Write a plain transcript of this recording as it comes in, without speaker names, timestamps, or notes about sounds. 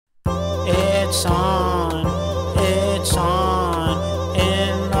It's on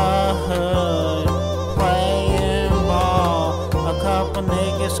in the hood, playing ball. A couple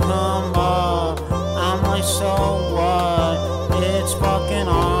niggas come up, I'm like, so what? It's fucking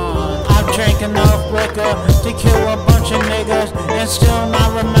on. I've drank enough liquor to kill a bunch of niggas and still not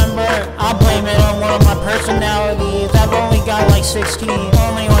remember. I'll blame it on one of my personalities. I've only got like 16,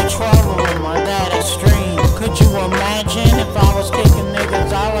 only like 12 of them are that extreme. Could you imagine if I was kicking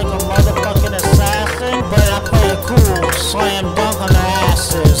niggas out like a motherfucking assassin? But I play it cool, slam dunk on their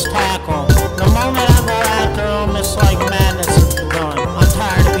asses, tackle. The moment I go after them, it's like madness has begun. I'm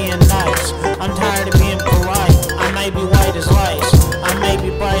tired of being nice, I'm tired of being polite. I may be white as lice, I may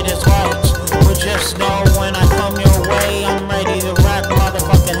be bright as lights, but just know when I come your way, I'm ready to wreck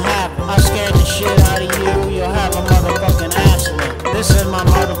motherfucking havoc. I scared the shit out of you, you'll have a motherfucking accident. This is my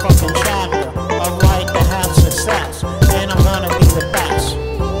motherfucking chapter of right to have success, and I'm gonna be the best.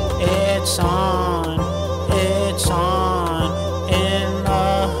 It's on in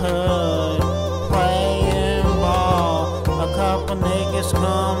the hood, playing ball. A couple niggas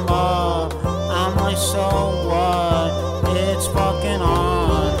come up, I'm like, so what? It's fucking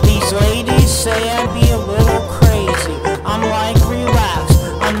on. These ladies say I be a little crazy, I'm like, relax,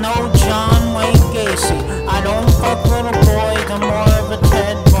 I'm no John Wayne Gacy. I don't fuck little boys, I'm more of a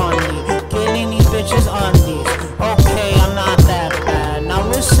Ted Bundy, getting these bitches undies. Okay, I'm not that bad, now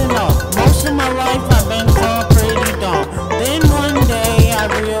listen up. Most of my life I've been called pretty dumb. Then one day I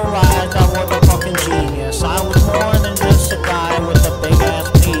realized I was a fucking genius. I was more than just a guy with a big ass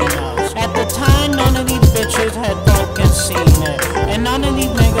penis. At the time none of these bitches had fucking seen it, and none of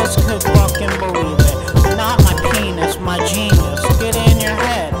these niggas could fucking believe it. Not my penis, my genius. Get in your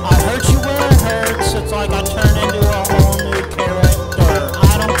head, I hurt you where it hurts. It's like I turn into a whole new character.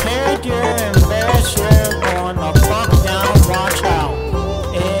 I don't care if you're embarrassed, you're going the fuck down, watch out.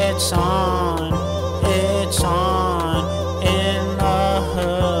 It's on in the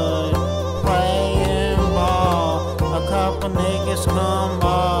hood, playing ball. A couple niggas come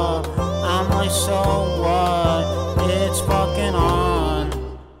up, I'm like, so what?